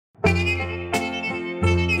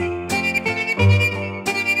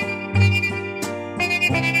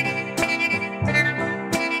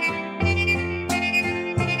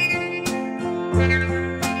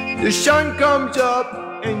The sun comes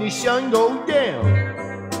up and the sun goes down.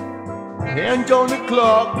 Hands on the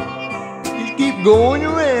clock, just keep going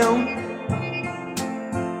around.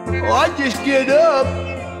 Oh, I just get up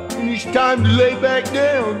and it's time to lay back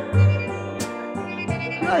down.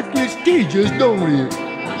 Life gets Tee-Jus, don't it?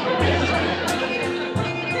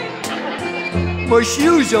 My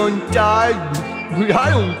shoes untied, but I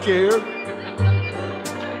don't care.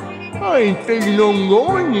 I ain't figuring on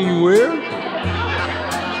going anywhere.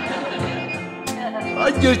 I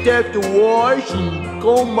just have to wash and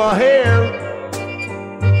comb my hair,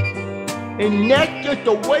 and that's just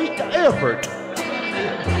a waste of effort.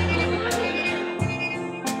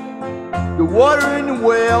 The water in the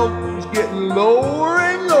well is getting lower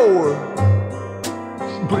and lower,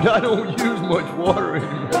 but I don't use much water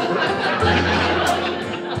anymore.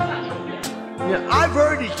 Now, I've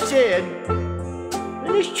heard it said,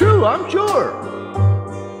 and it's true, I'm sure,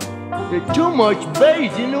 that too much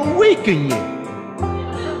bathing will weaken you.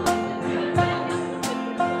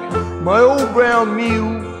 My old brown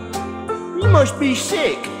mule, he must be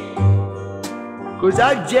sick, 'cause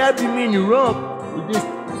I jabbed him in the rump with this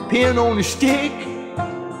pin on a stick.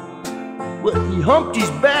 But he humped his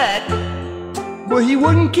back, but he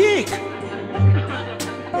wouldn't kick.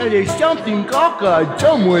 Now there's something cockeyed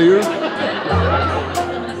somewhere.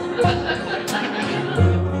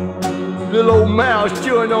 Little old mouse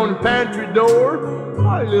chewing on the pantry door.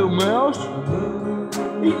 Hi, little mouse.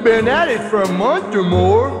 He's been at it for a month or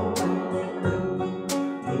more.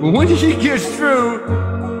 But when he gets through,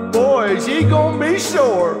 boy, is he gonna be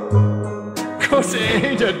sore. 'Cause there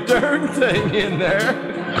ain't a darn thing in there.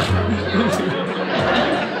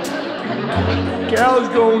 Cows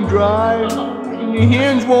gone dry, and the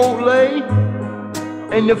hens won't lay,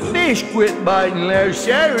 and the fish quit biting last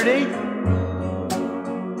Saturday.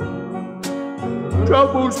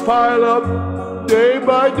 Troubles pile up day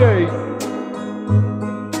by day,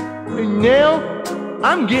 and now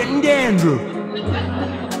I'm getting dandruff.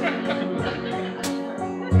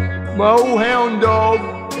 My old hound dog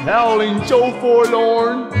howling so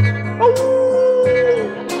forlorn.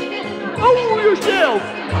 Oh, yourself.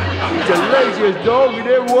 He's the laziest dog that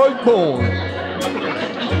ever was born.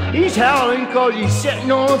 He's howling 'cause he's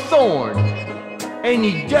sitting on a thorn, and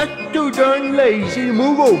he's just too darn lazy to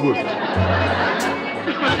move over.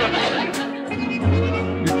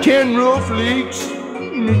 The tin roof leaks,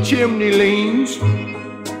 and the chimney leans,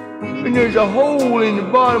 and there's a hole in the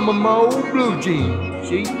bottom of my old blue jeans,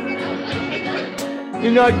 see?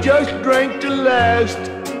 And I just drank the last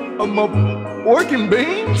of my working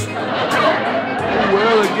beans.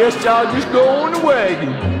 Well, I guess I'll just go on the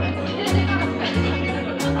wagon.